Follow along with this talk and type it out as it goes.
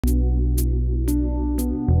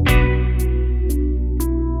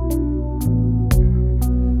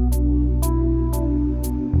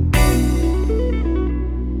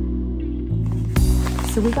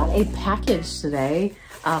a package today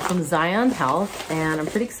from Zion Health, and I'm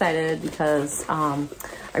pretty excited because I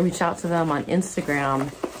reached out to them on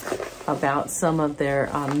Instagram about some of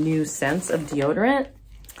their new scents of deodorant.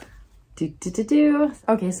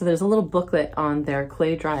 Okay, so there's a little booklet on their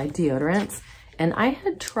clay dry deodorants, and I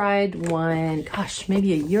had tried one, gosh,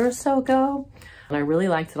 maybe a year or so ago, and I really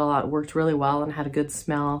liked it a lot. It worked really well and had a good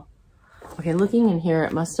smell. Okay, looking in here,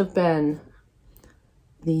 it must have been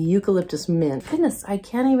the eucalyptus mint. Goodness, I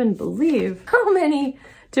can't even believe how many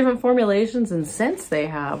different formulations and scents they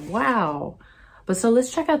have. Wow. But so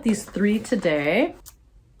let's check out these 3 today.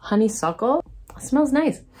 Honeysuckle. It smells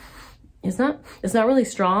nice. It's not really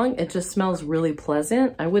strong. It just smells really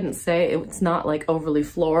pleasant. I wouldn't say it's not like overly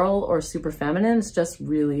floral or super feminine. It's just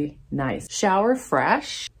really nice. Shower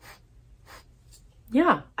Fresh.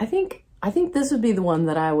 Yeah, I think this would be the one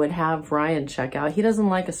that I would have Ryan check out. He doesn't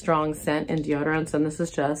like a strong scent in deodorants, and this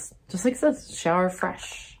is just like this, Shower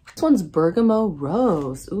Fresh. This one's Bergamot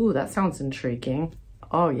Rose. Ooh, that sounds intriguing.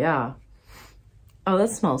 Oh yeah. Oh,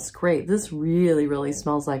 that smells great. This really, really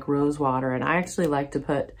smells like rose water, and I actually like to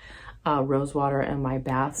put rose water in my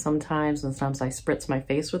bath sometimes, and sometimes I spritz my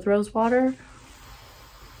face with rose water.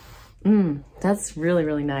 That's really,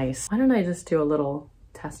 really nice. Why don't I just do a little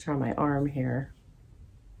tester on my arm here?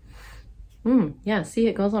 Yeah, see,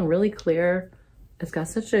 it goes on really clear. It's got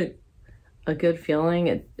such a good feeling.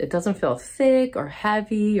 It doesn't feel thick or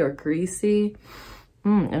heavy or greasy.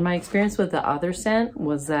 And my experience with the other scent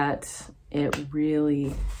was that it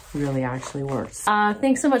really, really actually works.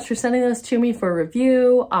 Thanks so much for sending those to me for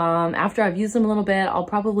review. After I've used them a little bit, I'll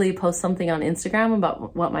probably post something on Instagram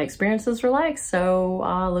about what my experiences were like.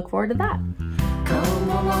 So look forward to that. Come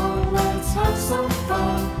along, let's have some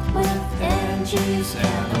fun with Angie's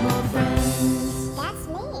Animal Friends. That's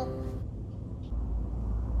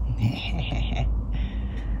me.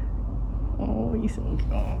 Oh, you so cute.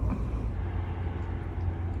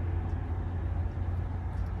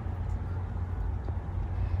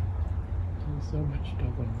 So much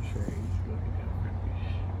stuff on the shades.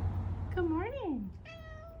 Good morning.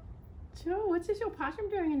 Joe, what's this your possum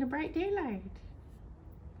doing in the bright daylight?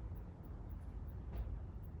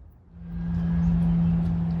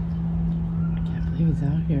 I can't believe he's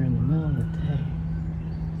out here in the middle of the day.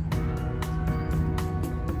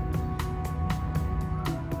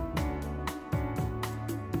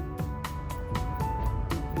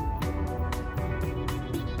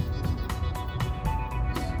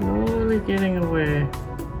 Slowly getting away.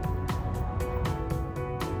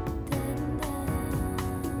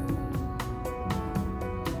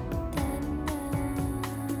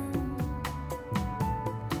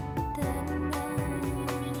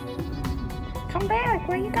 Come back,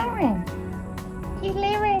 where are you going? You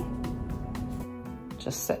leaving?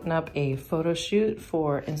 Just setting up a photo shoot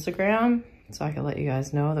for Instagram so I can let you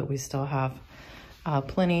guys know that we still have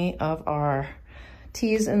plenty of our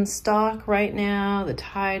tees in stock right now. The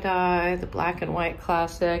tie-dye, the black and white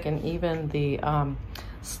classic, and even the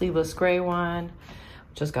sleeveless gray one.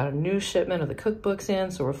 Just got a new shipment of the cookbooks in,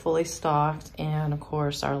 so we're fully stocked. And of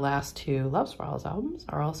course, our last 2 Lovespirals albums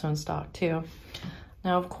are also in stock too.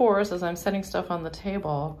 Now, of course, as I'm setting stuff on the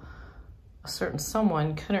table, a certain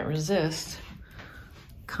someone couldn't resist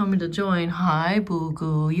coming to join. Hi, Boo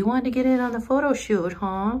Goo. You wanted to get in on the photo shoot,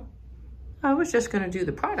 huh? I was just gonna do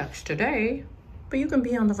the products today, but you can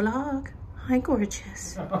be on the vlog. Hi,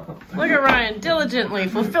 gorgeous. Look at Ryan diligently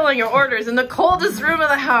fulfilling your orders in the coldest room of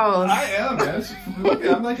the house. I am, man. Look,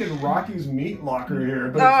 I'm like in Rocky's meat locker here.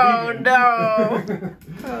 But oh, no.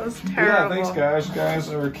 That was terrible. Yeah, thanks, guys. You guys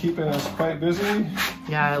are keeping us quite busy.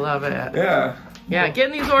 Yeah, I love it. Yeah. Yeah,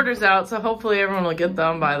 getting these orders out, so hopefully everyone will get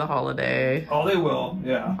them by the holiday. Oh, they will.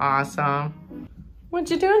 Yeah. Awesome. What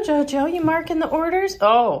you doing, JoJo? You marking the orders?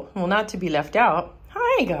 Oh, well, not to be left out.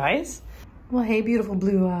 Hi, guys. Well, hey, beautiful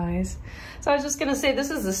blue eyes. So I was just gonna say, this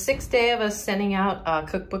is the 6th day of us sending out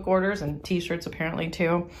cookbook orders and t-shirts apparently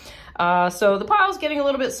too. So the pile's getting a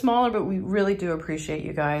little bit smaller, but we really do appreciate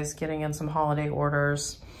you guys getting in some holiday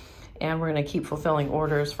orders. And we're gonna keep fulfilling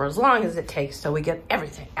orders for as long as it takes till we get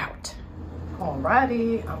everything out.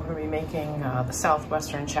 Alrighty, I'm gonna be making the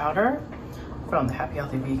Southwestern chowder from the Happy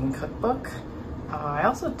Healthy Vegan cookbook. I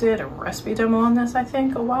also did a recipe demo on this, I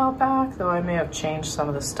think, a while back, though I may have changed some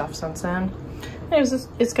of the stuff since then. Anyways,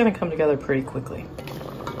 it's gonna come together pretty quickly.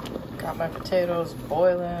 Got my potatoes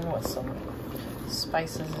boiling with some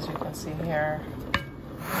spices, as you can see here.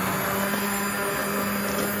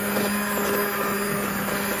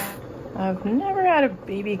 I've never added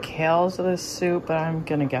baby kale to this soup, but I'm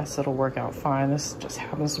gonna guess it'll work out fine. This just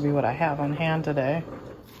happens to be what I have on hand today.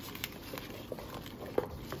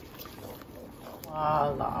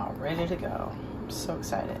 Voila, ready to go. I'm so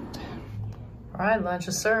excited. All right, lunch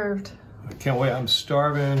is served. I can't wait, I'm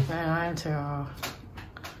starving. Man, I am too.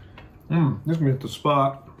 This is me at the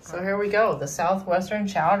spot. So here we go, the Southwestern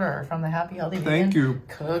Chowder from the Happy Healthy Thank you.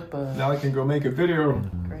 Cookbook. Now I can go make a video.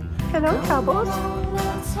 Great. Hello, Troubles.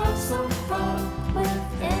 Let's have some fun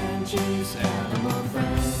with Angie's Animal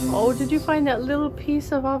Friends. Oh, did you find that little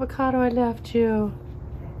piece of avocado I left you?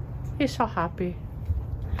 He's so happy.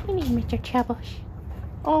 I need Mr. Troubles.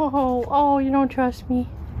 Oh, you don't trust me.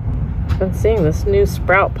 I've been seeing this new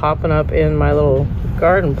sprout popping up in my little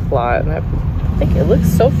garden plot, and I think it looks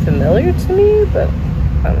so familiar to me, but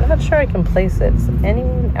I'm not sure I can place it. Does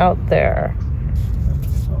anyone out there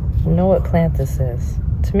know what plant this is?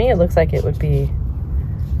 To me, it looks like it would be,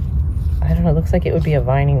 I don't know, it looks like it would be a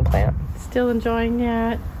vining plant. Still enjoying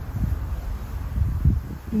that.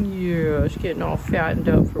 Yeah, it's getting all fattened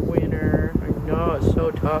up for winter. I know, it's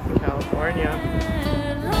so tough in California.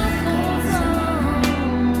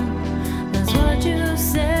 That's what you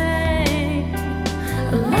say.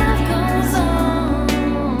 Life goes on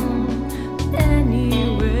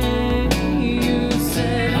anyway. You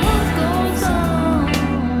said life goes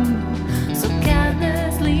on so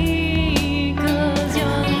carelessly, 'cause your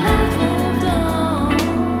life moved on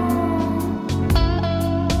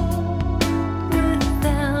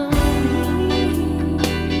without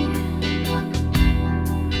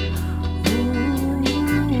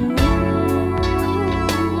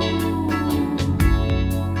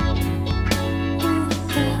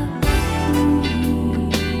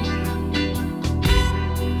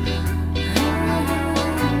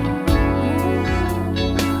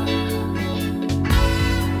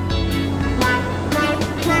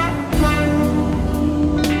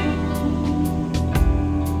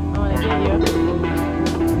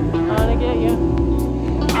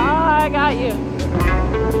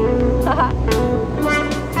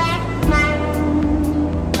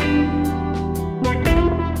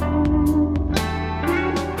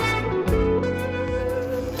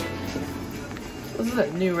This is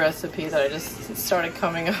a new recipe that I just started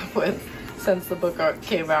coming up with since the book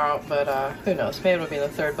came out, but who knows, maybe it'll be the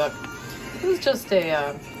third book. This is just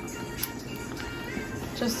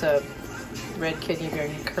a red kidney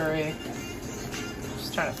bean curry.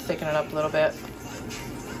 Just trying to thicken it up a little bit.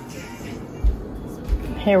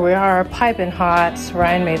 Here we are, piping hot.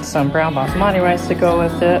 Ryan made some brown basmati rice to go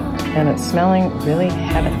with it, and it's smelling really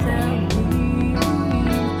heavenly.